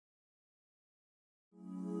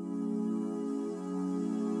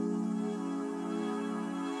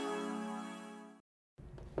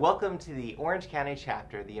Welcome to the Orange County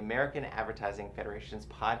chapter, the American Advertising Federation's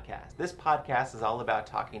podcast. This podcast is all about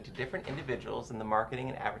talking to different individuals in the marketing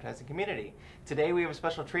and advertising community. Today we have a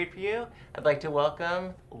special treat for you. I'd like to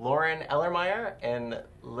welcome Lauren Ellermeyer and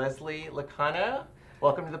Leslie Lacano.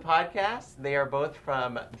 Welcome to the podcast. They are both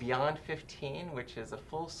from Beyond 15, which is a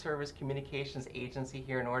full-service communications agency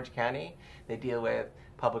here in Orange County. They deal with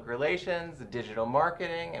public relations, digital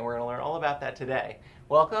marketing, and we're going to learn all about that today.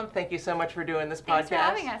 Welcome. Thank you so much for doing this podcast. Thanks for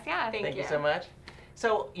having us. Yeah, Thank you so much.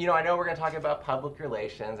 So, I know we're going to talk about public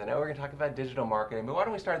relations. I know we're going to talk about digital marketing, but why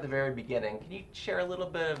don't we start at the very beginning? Can you share a little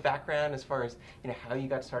bit of background as far as, how you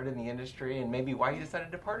got started in the industry and maybe why you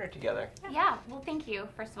decided to partner together? Yeah, well, thank you,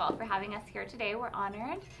 first of all, for having us here today. We're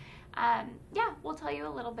honored. We'll tell you a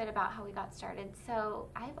little bit about how we got started. So,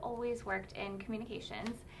 I've always worked in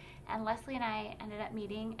communications, and Leslie and I ended up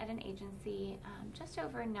meeting at an agency just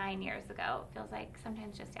over 9 years ago. It feels like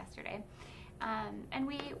sometimes just yesterday. And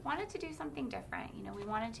we wanted to do something different. We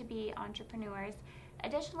wanted to be entrepreneurs.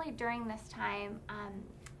 Additionally, during this time,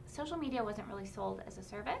 social media wasn't really sold as a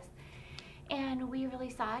service. And we really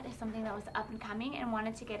saw it as something that was up and coming and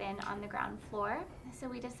wanted to get in on the ground floor. So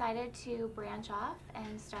we decided to branch off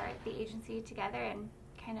and start the agency together and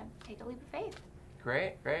kind of take a leap of faith.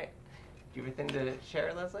 Great. Do you have anything to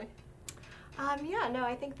share, Leslie?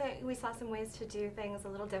 I think that we saw some ways to do things a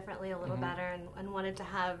little differently, a little better, and wanted to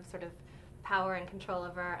have sort of power and control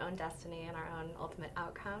over our own destiny and our own ultimate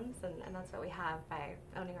outcomes, and that's what we have by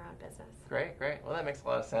owning our own business. Great. Well, that makes a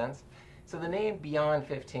lot of sense. So the name Beyond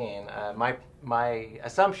 15, my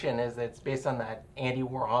assumption is that it's based on that Andy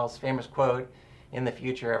Warhol's famous quote, in the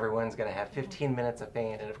future everyone's going to have 15 minutes of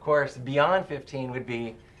fame, and of course Beyond 15 would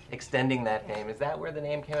be extending that fame. Is that where the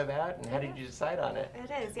name came about, and how did you decide on it?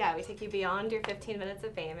 It is, yeah. We take you beyond your 15 minutes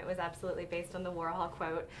of fame. It was absolutely based on the Warhol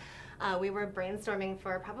quote. We were brainstorming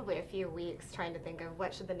for probably a few weeks trying to think of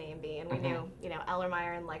what should the name be, and we knew,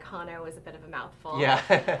 Ellermeyer and Lacano was a bit of a mouthful.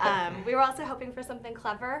 Yeah. We were also hoping for something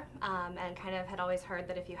clever, and kind of had always heard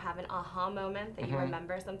that if you have an aha moment that you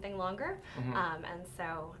remember something longer, and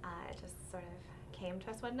so it just sort of came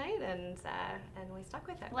to us one night, and we stuck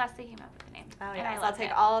with it. Leslie came up with the name. Oh, yeah, so I'll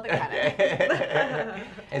take all the credit.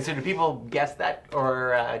 And so do people guess that,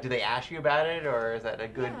 or do they ask you about it, or is that a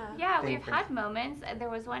good Yeah, thing we've had moments.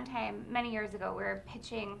 There was one time, many years ago, we were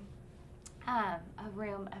pitching a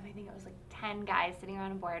room of, I think it was like 10 guys sitting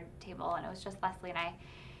around a board table, and it was just Leslie and I.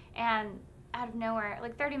 And out of nowhere,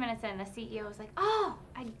 like 30 minutes in, the CEO was like, "Oh,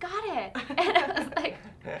 I got it." And I was like,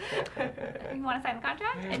 "You want to sign the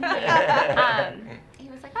contract?" And he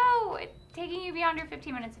was like, "Oh, it's taking you beyond your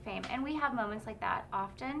 15 minutes of fame." And we have moments like that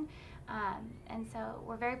often. And so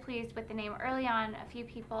we're very pleased with the name. Early on, a few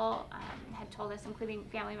people had told us, including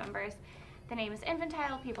family members, the name is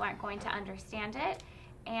infantile, people aren't going to understand it.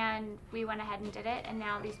 And we went ahead and did it, and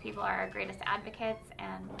now these people are our greatest advocates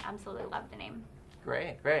and absolutely love the name.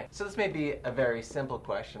 Great. So this may be a very simple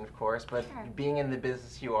question, of course, but Sure. Being in the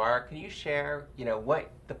business you are, can you share,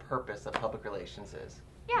 what the purpose of public relations is?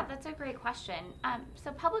 Yeah, that's a great question.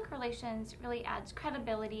 So public relations really adds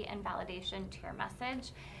credibility and validation to your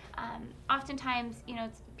message. Oftentimes,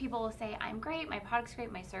 people will say, "I'm great, my product's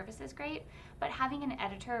great, my service is great," but having an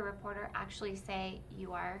editor or reporter actually say,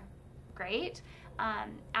 "You are great,"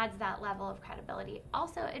 adds that level of credibility.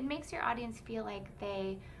 Also, it makes your audience feel like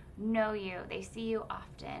they know you, they see you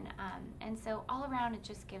often, and so all around it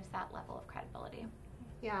just gives that level of credibility.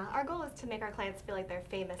 Yeah, our goal is to make our clients feel like they're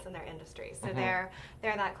famous in their industry. So they're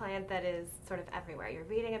that client that is sort of everywhere. You're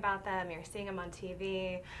reading about them, you're seeing them on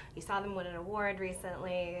TV, you saw them win an award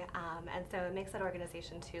recently, and so it makes that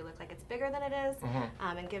organization too look like it's bigger than it is,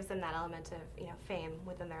 and gives them that element of fame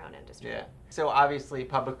within their own industry. Yeah. So obviously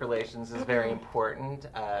public relations is very important.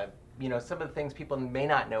 Some of the things people may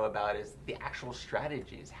not know about is the actual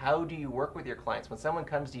strategies. How do you work with your clients? When someone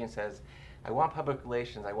comes to you and says, "I want public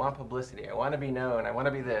relations, I want publicity, I want to be known, I want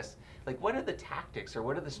to be this," what are the tactics or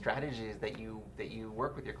what are the strategies that you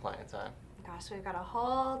work with your clients on? Gosh, we've got a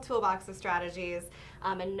whole toolbox of strategies,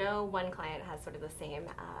 and no one client has sort of the same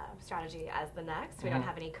strategy as the next. We don't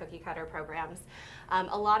have any cookie cutter programs.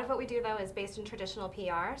 A lot of what we do, though, is based in traditional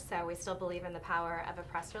PR, so we still believe in the power of a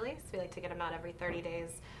press release. We like to get them out every 30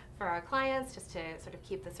 days for our clients, just to sort of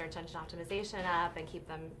keep the search engine optimization up and keep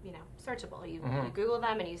them, searchable. You Google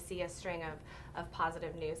them and you see a string of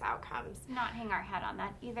positive news outcomes. Not hang our hat on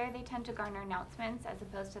that either. They tend to garner announcements as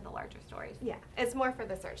opposed to the larger stories. Yeah, it's more for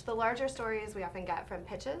the search. The larger stories we often get from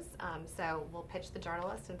pitches. So we'll pitch the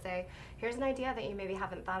journalist and say, here's an idea that you maybe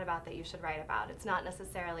haven't thought about that you should write about. It's not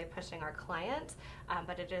necessarily pushing our client,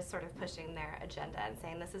 but it is sort of pushing their agenda and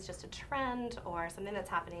saying this is just a trend or something that's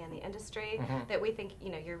happening in the industry that we think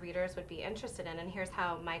your readers would be interested in, and here's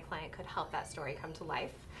how my client could help that story come to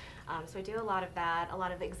life. So we do a lot of that, a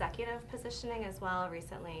lot of executive positioning as well,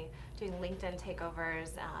 recently doing LinkedIn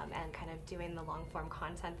takeovers and kind of doing the long form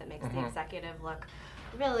content that makes the executive look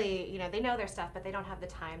really, they know their stuff, but they don't have the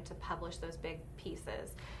time to publish those big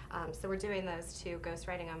pieces. So we're doing those too,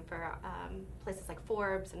 ghostwriting them for places like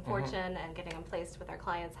Forbes and Fortune and getting them placed with our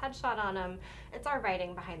client's headshot on them. It's our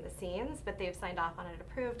writing behind the scenes, but they've signed off on it,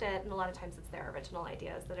 approved it, and a lot of times it's their original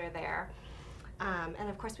ideas that are there. And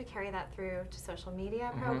of course, we carry that through to social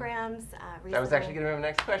media programs. That was actually going to be my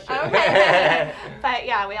next question. Okay. But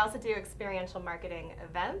yeah, we also do experiential marketing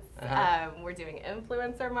events. We're doing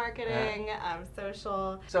influencer marketing,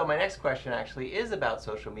 social. So my next question actually is about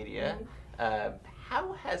social media.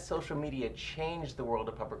 How has social media changed the world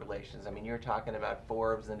of public relations? I mean, you're talking about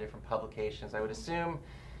Forbes and different publications. I would assume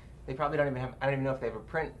they probably don't even have, I don't even know if they have a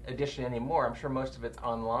print edition anymore. I'm sure most of it's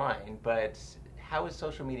online, but how has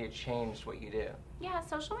social media changed what you do? Yeah,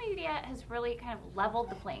 social media has really kind of leveled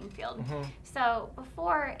the playing field. So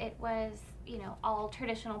before it was, all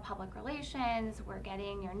traditional public relations, we're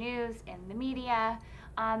getting your news in the media,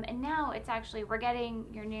 and now it's actually, we're getting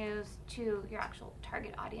your news to your actual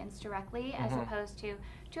target audience directly, as opposed to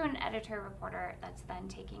an editor reporter that's then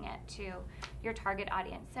taking it to your target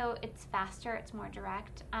audience. So it's faster, it's more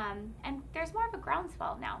direct, and there's more of a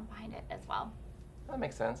groundswell now behind it as well. That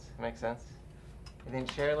makes sense. Anything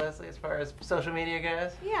to share, Leslie, as far as social media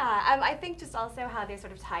goes? Yeah, I think just also how they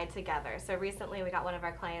sort of tied together. So recently we got one of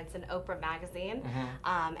our clients in Oprah magazine,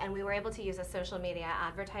 and we were able to use a social media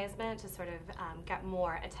advertisement to sort of get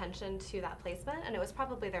more attention to that placement, and it was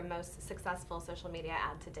probably their most successful social media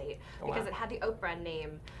ad to date because it had the Oprah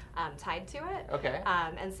name tied to it. Okay.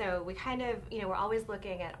 And so we kind of, we're always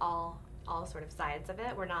looking at all sort of sides of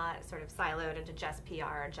it. We're not sort of siloed into just PR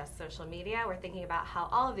or just social media. We're thinking about how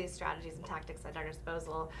all of these strategies and tactics at our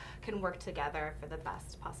disposal can work together for the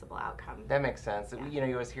best possible outcome. That makes sense. Yeah.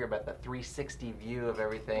 You always hear about the 360 view of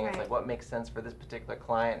everything. It's like, what makes sense for this particular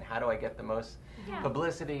client? How do I get the most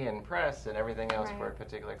publicity and press and everything else for a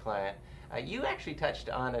particular client? You actually touched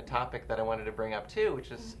on a topic that I wanted to bring up too,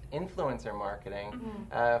 which is influencer marketing.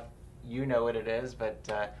 You know what it is,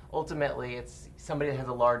 but ultimately it's somebody that has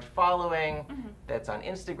a large following that's on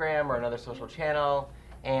Instagram or another social channel,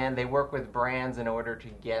 and they work with brands in order to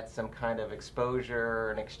get some kind of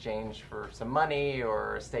exposure in exchange for some money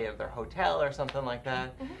or a stay at their hotel or something like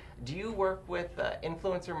that. Do you work with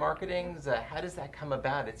influencer marketing? How does that come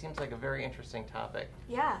about? It seems like a very interesting topic.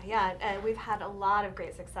 Yeah. We've had a lot of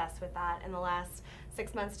great success with that in the last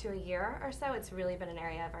 6 months to a year or so. It's really been an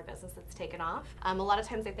area of our business that's taken off. A lot of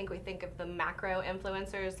times we think of the macro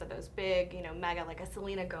influencers, so those big, mega, like a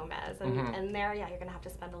Selena Gomez, and there, you're going to have to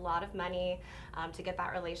spend a lot of money to get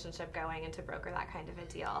that relationship going and to broker that kind of a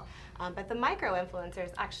deal. But the micro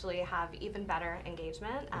influencers actually have even better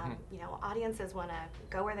engagement. Audiences want to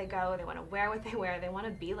go where they go, they want to wear what they wear, they want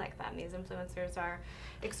to be like them. These influencers are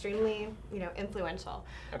extremely, influential.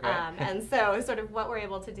 And so sort of what we're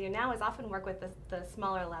able to do now is often work with the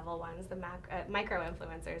smaller level ones, the micro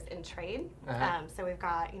influencers in trade. So we've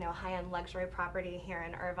got, high-end luxury property here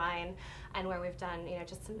in Irvine, and where we've done,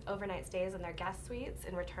 just some overnight stays in their guest suites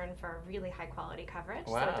in return for really high-quality coverage.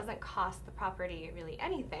 So it doesn't cost the property really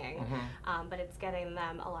anything, but it's getting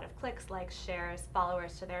them a lot of clicks, likes, shares,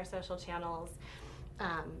 followers to their social channels.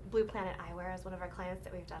 Blue Planet Eyewear is one of our clients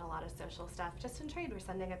that we've done a lot of social stuff. Just in trade, we're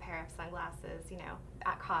sending a pair of sunglasses,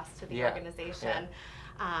 at cost to the organization.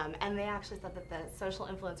 And they actually said that the social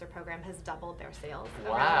influencer program has doubled their sales over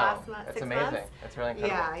the last 6 months. That's amazing. That's really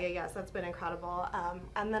incredible. Yeah. So that's been incredible.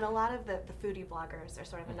 And then a lot of the foodie bloggers are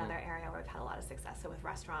sort of another area where we've had a lot of success. So with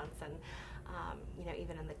restaurants and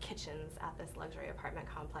even in the kitchens at this luxury apartment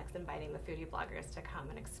complex, inviting the foodie bloggers to come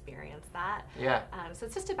and experience that. So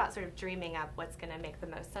it's just about sort of dreaming up what's going to make the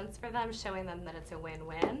most sense for them, showing them that it's a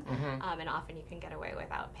win-win, and often you can get away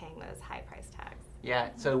without paying those high price tags. Yeah,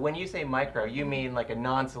 so when you say micro, you mean like a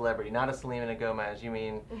non-celebrity, not a Selena Gomez. You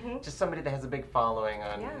mean just somebody that has a big following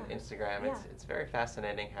on Instagram. It's very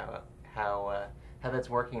fascinating how how that's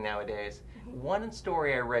working nowadays. One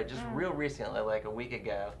story I read just real recently, like a week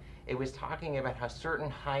ago, it was talking about how certain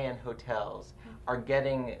high-end hotels are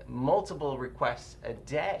getting multiple requests a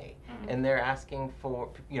day, and they're asking for,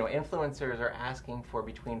 influencers are asking for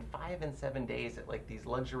between 5 and 7 days at like these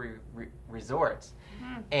luxury resorts.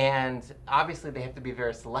 And obviously they have to be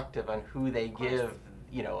very selective on who they give,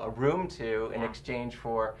 a room to in exchange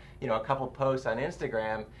for, a couple posts on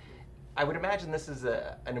Instagram. I would imagine this is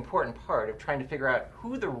an important part of trying to figure out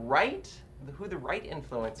who the right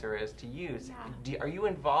influencer is to use. Are you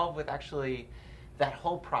involved with actually that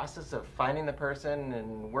whole process of finding the person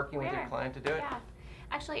and working with your client to do it? Yeah.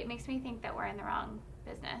 Actually, it makes me think that we're in the wrong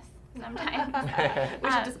business sometimes.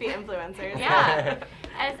 We should just be influencers. Yeah.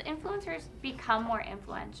 As influencers become more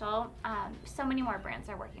influential, so many more brands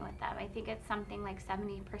are working with them. I think it's something like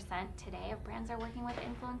 70% today of brands are working with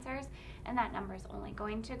influencers, and that number is only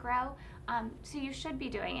going to grow. So you should be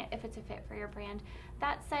doing it if it's a fit for your brand.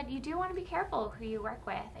 That said, you do want to be careful who you work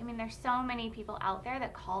with. I mean, there's so many people out there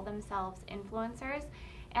that call themselves influencers.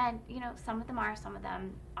 And, some of them are, some of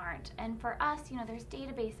them aren't. And for us, there's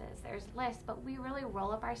databases, there's lists, but we really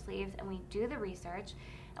roll up our sleeves and we do the research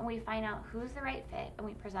and we find out who's the right fit and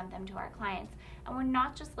we present them to our clients. And we're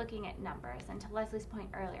not just looking at numbers. And to Leslie's point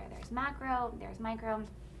earlier, there's macro, there's micro,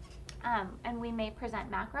 and we may present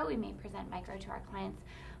macro, we may present micro to our clients.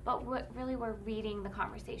 But we're reading the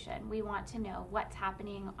conversation. We want to know what's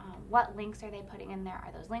happening, what links are they putting in there,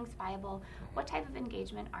 are those links viable, what type of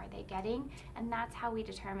engagement are they getting, and that's how we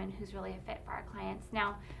determine who's really a fit for our clients.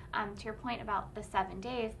 Now, to your point about the 7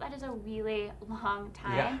 days, that is a really long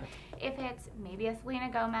time. If it's maybe a Selena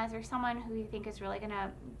Gomez or someone who you think is really going to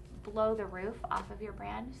blow the roof off of your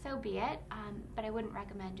brand, so be it, but I wouldn't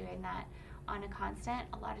recommend doing that on a constant.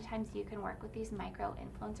 A lot of times you can work with these micro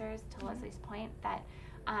influencers, to Leslie's point, that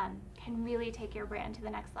can really take your brand to the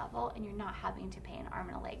next level, and you're not having to pay an arm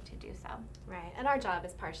and a leg to do so. Right, and our job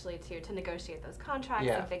is partially to negotiate those contracts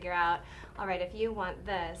and figure out, all right, if you want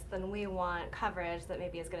this, then we want coverage that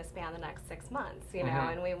maybe is going to span the next 6 months,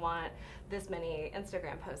 and we want this many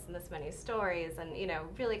Instagram posts and this many stories, and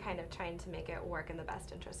really kind of trying to make it work in the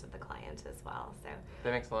best interest of the client as well. So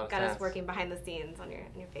that makes a lot of sense. Got us working behind the scenes in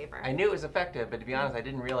your favor. I knew it was effective, but to be honest, I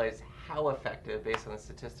didn't realize how effective based on the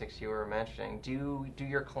statistics you were mentioning. Do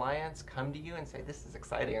your clients come to you and say, this is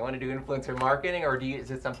exciting, I want to do influencer marketing, or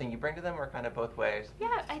is it something you bring to them, or kind of both ways?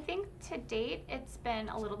 Yeah, I think to date it's been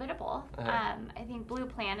a little bit of both. I think Blue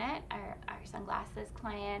Planet, our sunglasses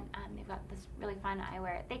client, they've got this really fun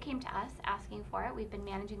eyewear. They came to us asking for it. We've been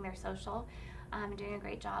managing their social, doing a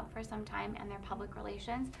great job for some time, and their public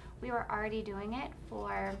relations. We were already doing it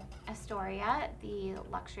for Astoria, the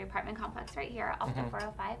luxury apartment complex right here off the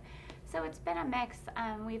 405. So it's been a mix.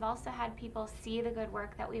 We've also had people see the good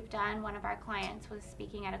work that we've done. One of our clients was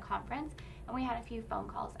speaking at a conference, and we had a few phone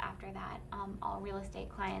calls after that, all real estate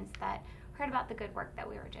clients that heard about the good work that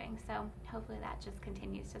we were doing. So hopefully that just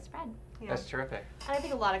continues to spread. Yeah. That's terrific. And I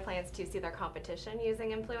think a lot of clients too see their competition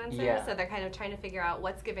using influencers, so they're kind of trying to figure out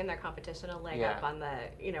what's giving their competition a leg up on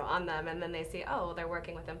on them, and then they see, oh, they're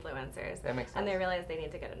working with influencers. That makes sense. And they realize they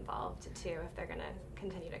need to get involved too if they're going to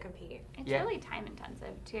continue to compete. It's really time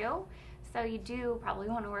intensive too. So you do probably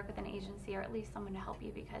want to work with an agency or at least someone to help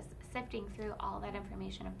you, because sifting through all that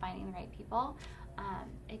information and finding the right people,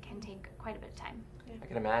 it can take quite a bit of time. I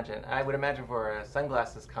can imagine. I would imagine for a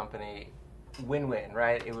sunglasses company, win-win,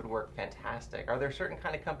 right? It would work fantastic. Are there certain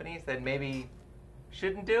kind of companies that maybe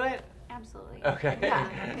shouldn't do it? Absolutely. Okay.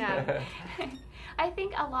 Yeah. I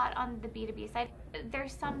think a lot on the B2B side,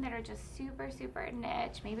 there's some that are just super, super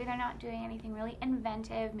niche. Maybe they're not doing anything really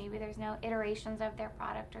inventive. Maybe there's no iterations of their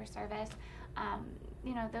product or service.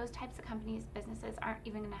 Those types of companies, businesses aren't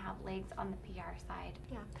even going to have legs on the PR side.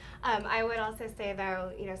 Yeah. I would also say,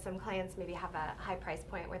 though, some clients maybe have a high price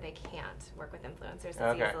point where they can't work with influencers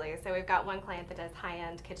as easily. So we've got one client that does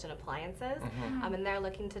high-end kitchen appliances, and they're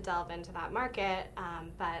looking to delve into that market,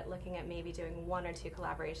 but looking at maybe doing 1 or 2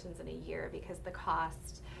 collaborations in a year, because the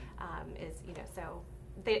cost is, so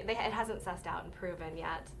it hasn't sussed out and proven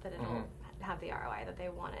yet that it'll have the ROI that they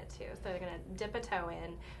want it to. So they're going to dip a toe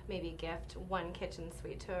in, maybe gift 1 kitchen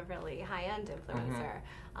suite to a really high-end influencer,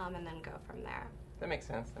 and then go from there. That makes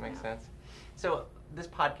sense. Sense. So this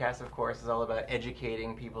podcast, of course, is all about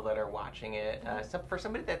educating people that are watching it. So for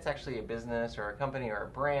somebody that's actually a business or a company or a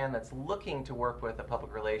brand that's looking to work with a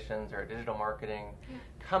public relations or a digital marketing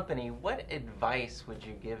company, what advice would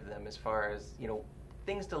you give them as far as,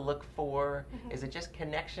 things to look for? Is it just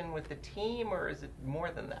connection with the team, or is it more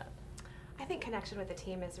than that? I think connection with the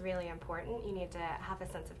team is really important. You need to have a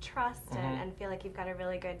sense of trust and feel like you've got a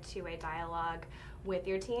really good two-way dialogue with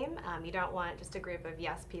your team. You don't want just a group of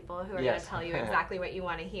yes people who are going Yes. to tell you exactly what you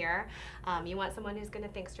want to hear. You want someone who's going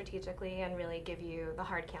to think strategically and really give you the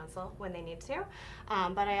hard counsel when they need to.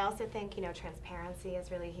 But I also think, transparency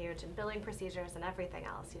is really huge, and billing procedures and everything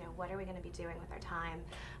else. What are we going to be doing with our time?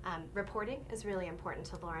 Reporting is really important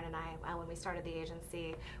to Lauren and I. When we started the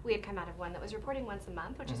agency, we had come out of one that was reporting once a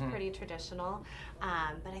month, which is pretty traditional.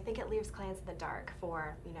 But I think it leaves clients in the dark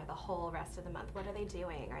for, the whole rest of the month. What are they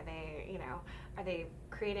doing? Are they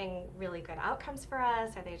creating really good outcomes for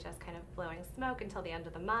us? Are they just kind of blowing smoke until the end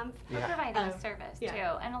of the month? We're providing a service yeah.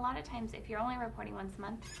 too, and a lot of times if you're only reporting once a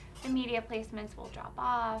month, the media placements will drop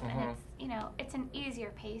off, and it's an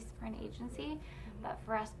easier pace for an agency, but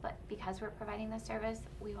for us, because we're providing the service,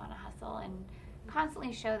 we want to hustle and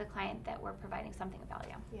constantly show the client that we're providing something of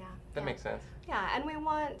value. Yeah, That makes sense. Yeah, and we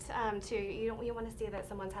want you want to see that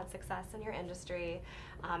someone's had success in your industry,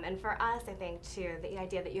 and for us, I think too, the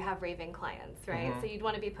idea that you have raving clients, right? So you'd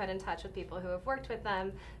want to be put in touch with people who have worked with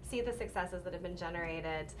them, see the successes that have been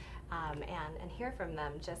generated, and hear from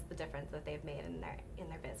them just the difference that they've made in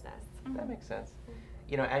their business. That makes sense.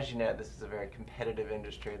 As you know, this is a very competitive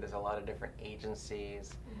industry. There's a lot of different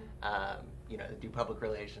agencies, that do public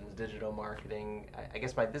relations, digital marketing. I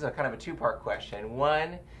guess this is a kind of a two-part question.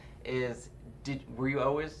 One is, did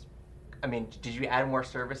you add more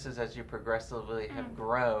services as you progressively have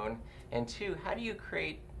grown? And two, how do you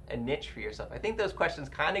create a niche for yourself? I think those questions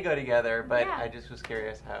kind of go together, but I just was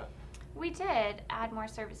curious how. We did add more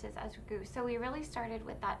services as we grew. So we really started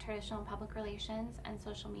with that traditional public relations and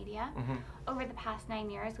social media. Over the past 9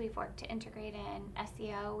 years, we've worked to integrate in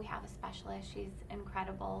SEO. We have a specialist. She's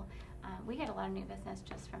incredible. We get a lot of new business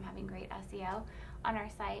just from having great SEO on our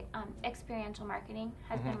site. Experiential marketing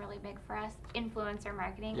has been really big for us. Influencer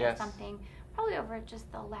marketing is something probably over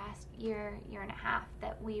just the last year and a half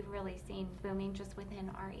that we've really seen booming just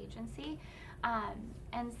within our agency.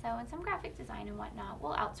 And so in some graphic design and whatnot,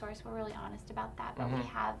 we'll outsource. We're really honest about that, but we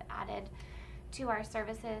have added to our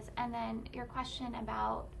services. And then your question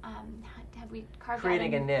about have we carved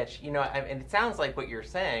creating out a niche, and it sounds like what you're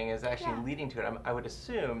saying is actually leading to it. I would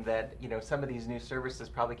assume that some of these new services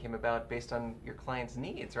probably came about based on your client's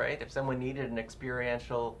needs, right? If someone needed an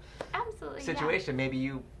experiential situation, maybe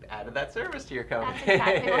you added that service to your company. That's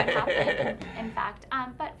exactly what happened, in fact.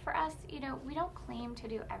 But for us, we don't claim to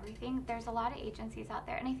do everything. There's a lot of agencies out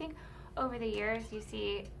there, and I think over the years you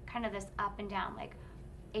see kind of this up and down, like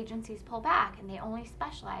agencies pull back and they only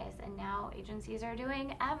specialize, and now agencies are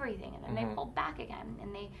doing everything, and then they pull back again,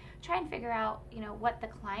 and they try and figure out what the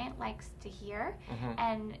client likes to hear.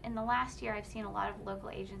 And in the last year, I've seen a lot of local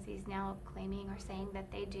agencies now claiming or saying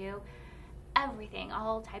that they do everything,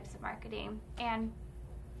 all types of marketing, and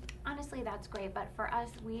honestly that's great, but for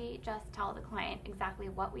us, we just tell the client exactly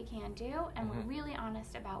what we can do, and we're really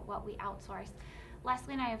honest about what we outsource.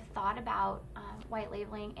 Leslie and I have thought about white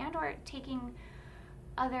labeling and or taking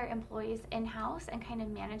other employees in-house and kind of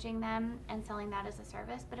managing them and selling that as a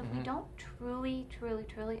service. But if we don't truly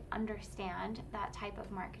understand that type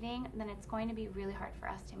of marketing, then it's going to be really hard for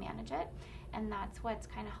us to manage it. And that's what's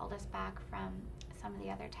kind of held us back from some of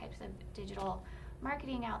the other types of digital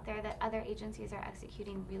marketing out there that other agencies are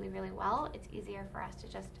executing really well. It's easier for us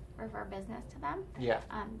to just refer business to them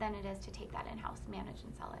than it is to take that in-house, manage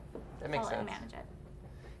and sell it. That makes sense. And manage it.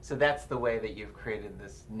 So that's the way that you've created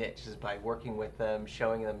this niche, is by working with them,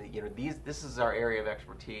 showing them that this is our area of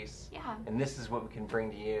expertise, and this is what we can bring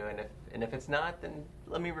to you. And if it's not, then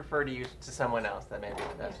let me refer to you to someone else that may be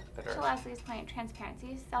the best fit. To Leslie's point,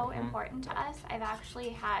 transparency is so important to us. I've actually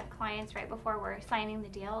had clients right before we're signing the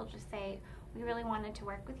deal just say, "We really wanted to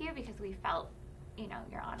work with you because we felt,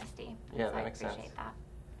 your honesty." Yeah, so that makes sense. I appreciate that.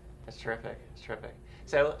 That's terrific. It's terrific.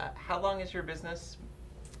 So, how long has your business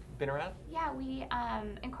been around? Yeah, we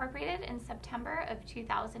incorporated in September of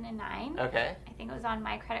 2009. Okay. I think it was on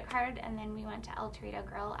my credit card, and then we went to El Torito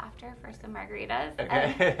Grill after for some margaritas.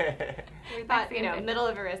 Okay. We thought, middle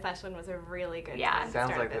of a recession was a really good time to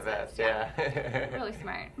sounds start like business. the best. Yeah. Really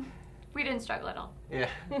smart. We didn't struggle at all. Yeah.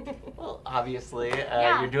 Well, obviously,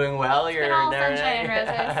 you're doing well. It's been all sunshine and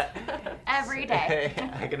roses every day.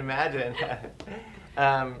 I can imagine.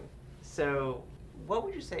 So, what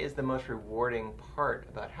would you say is the most rewarding part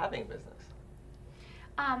about having a business?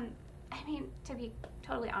 To be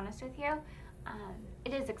totally honest with you,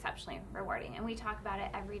 it is exceptionally rewarding, and we talk about it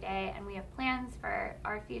every day, and we have plans for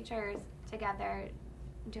our futures together,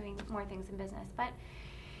 doing more things in business. But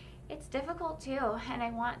it's difficult too, and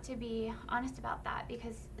I want to be honest about that,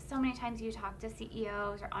 because so many times you talk to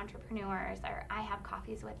CEOs or entrepreneurs, or I have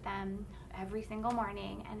coffees with them every single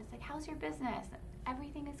morning, and it's like, "How's your business?"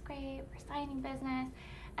 "Everything is great. We're signing business."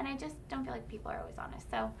 And I just don't feel like people are always honest.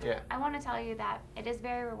 So Yeah. I want to tell you that it is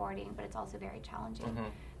very rewarding, but it's also very challenging. Mm-hmm.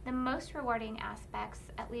 The most rewarding aspects,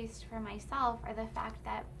 at least for myself, are the fact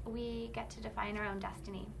that we get to define our own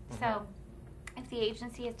destiny. Mm-hmm. So if the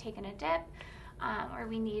agency has taken a dip, or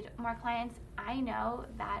we need more clients, I know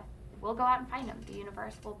that we'll go out and find them. The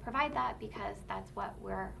universe will provide that because that's what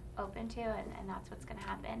we're open to, and that's what's going to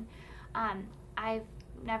happen. I've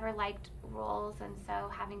never liked rules, and so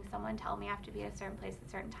having someone tell me I have to be at a certain place at a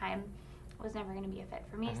certain time was never going to be a fit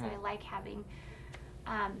for me. Mm-hmm. So I like having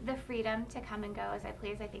the freedom to come and go as I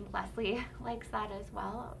please. I think Leslie likes that as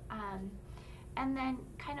well. And then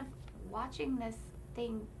kind of watching this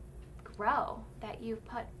thing grow that you've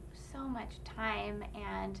put so much time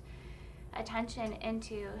and attention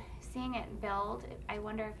into seeing it build. I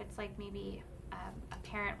wonder if it's like maybe a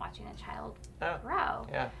parent watching a child grow.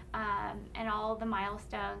 Yeah. And all the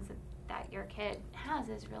milestones that your kid has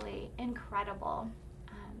is really incredible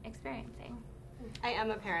experiencing. I am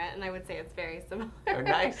a parent, and I would say it's very similar. Oh,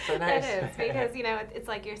 nice, so nice. It is, because, it's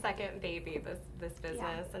like your second baby, this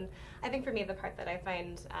business. Yeah. And I think for me, the part that I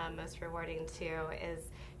find most rewarding, too, is,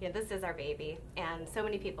 this is our baby. And so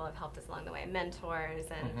many people have helped us along the way, mentors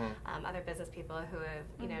and other business people who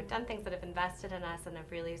have, done things that have invested in us and have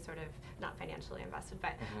really sort of, not financially invested,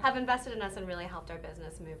 but have invested in us and really helped our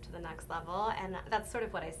business move to the next level. And that's sort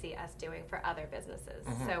of what I see us doing for other businesses.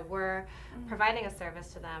 So we're providing a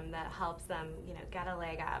service to them that helps them, get a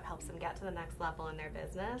leg up, helps them get to the next level in their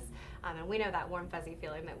business. And we know that warm, fuzzy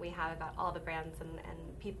feeling that we have about all the brands and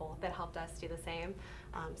people that helped us do the same.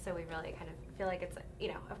 So we really kind of feel like it's,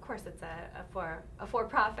 of course it's a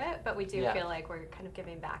for-profit, but we do feel like we're kind of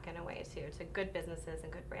giving back in a way to good businesses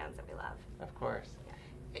and good brands that we love. Of course.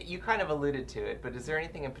 You kind of alluded to it, but is there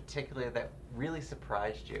anything in particular that really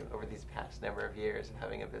surprised you over these past number of years of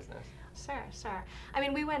having a business? Sure. I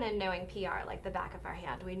mean, we went in knowing PR like the back of our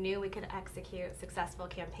hand. We knew we could execute successful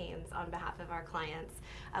campaigns on behalf of our clients.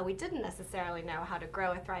 We didn't necessarily know how to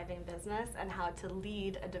grow a thriving business and how to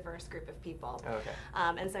lead a diverse group of people. Okay.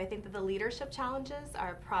 And so I think that the leadership challenges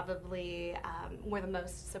are probably were the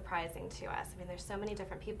most surprising to us. I mean, there's so many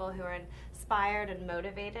different people who are inspired and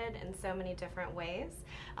motivated in so many different ways.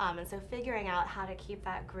 And so figuring out how to keep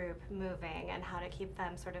that group moving and how to keep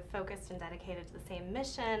them sort of focused and dedicated to the same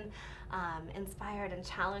mission, inspired and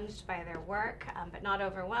challenged by their work, but not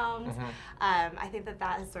overwhelmed. I think that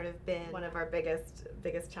has sort of been one of our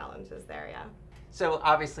biggest challenges there, yeah. So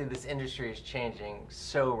obviously this industry is changing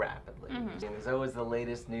so rapidly. There's always the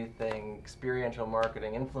latest new thing, experiential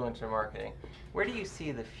marketing, influencer marketing. Where do you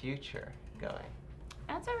see the future going?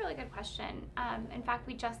 That's a really good question. In fact,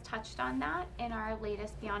 we just touched on that in our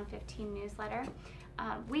latest Beyond 15 newsletter.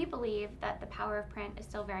 We believe that the power of print is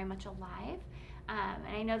still very much alive.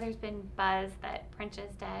 And I know there's been buzz that print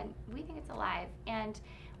is dead. We think it's alive. And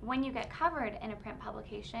when you get covered in a print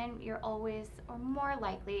publication, you're always or more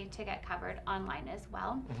likely to get covered online as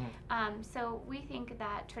well. So we think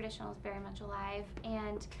that traditional is very much alive,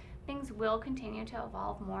 and things will continue to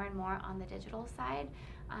evolve more and more on the digital side.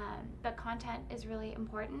 But content is really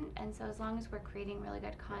important, and so as long as we're creating really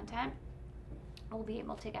good content, we'll be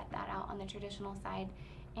able to get that out on the traditional side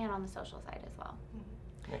and on the social side as well.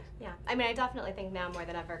 Yeah, I mean, I definitely think now more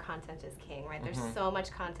than ever content is king, right? There's so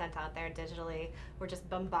much content out there digitally. We're just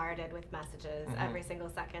bombarded with messages every single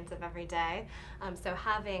second of every day. So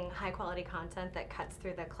having high quality content that cuts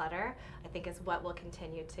through the clutter, I think, is what will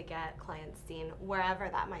continue to get clients seen wherever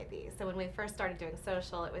that might be. So when we first started doing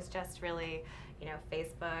social, it was just really,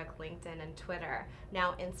 Facebook, LinkedIn, and Twitter.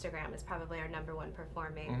 Now Instagram is probably our number one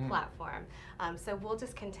performing platform. So we'll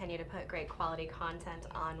just continue to put great quality content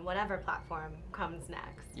on whatever platform comes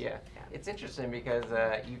next. Yeah. It's interesting because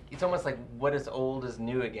it's almost like what is old is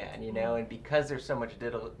new again, and because there's so much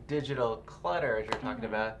digital clutter, as you're talking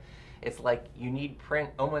about, it's like you need print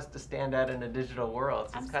almost to stand out in a digital world.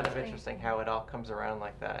 So it's kind of interesting how it all comes around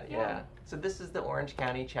like that. Yeah. So this is the Orange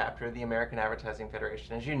County chapter of the American Advertising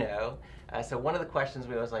Federation, as you know. So one of the questions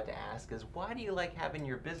we always like to ask is, why do you like having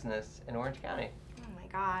your business in Orange County? Oh my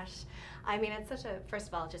gosh. I mean, it's first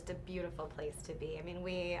of all, just a beautiful place to be. I mean,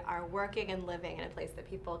 we are working and living in a place that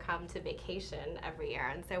people come to vacation every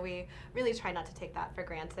year. And so we really try not to take that for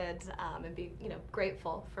granted and be,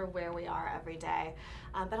 grateful for where we are every day.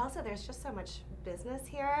 But also there's just so much business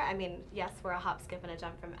here. I mean, yes, we're a hop, skip, and a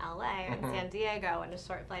jump from LA and San Diego and a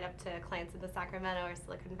short flight up to clients in the Sacramento or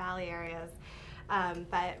Silicon Valley areas.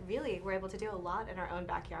 But really, we're able to do a lot in our own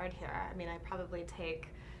backyard here. I mean, I probably take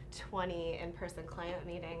 20 in-person client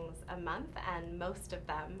meetings a month, and most of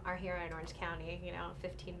them are here in Orange County,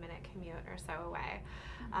 15-minute commute or so away.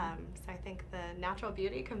 So I think the natural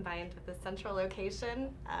beauty combined with the central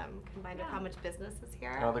location, combined with how much business is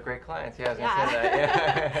here. And all the great clients, I was going to say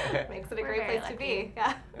that. Yeah. Makes it a great place to be.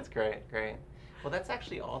 Yeah. That's great. Well, that's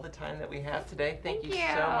actually all the time that we have today. Thank you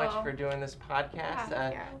so much for doing this podcast.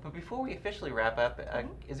 But before we officially wrap up,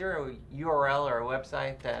 is there a URL or a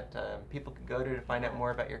website that people can go to find out more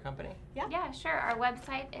about your company? Yeah, sure. Our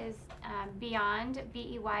website is Beyond,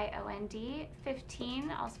 BEYOND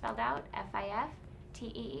 15, all spelled out,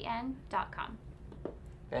 FIFTEEN.com.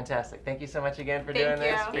 Fantastic. Thank you so much again for doing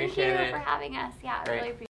this. Thank you. Appreciate it. Thank you for having us. Yeah, I really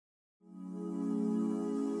appreciate it.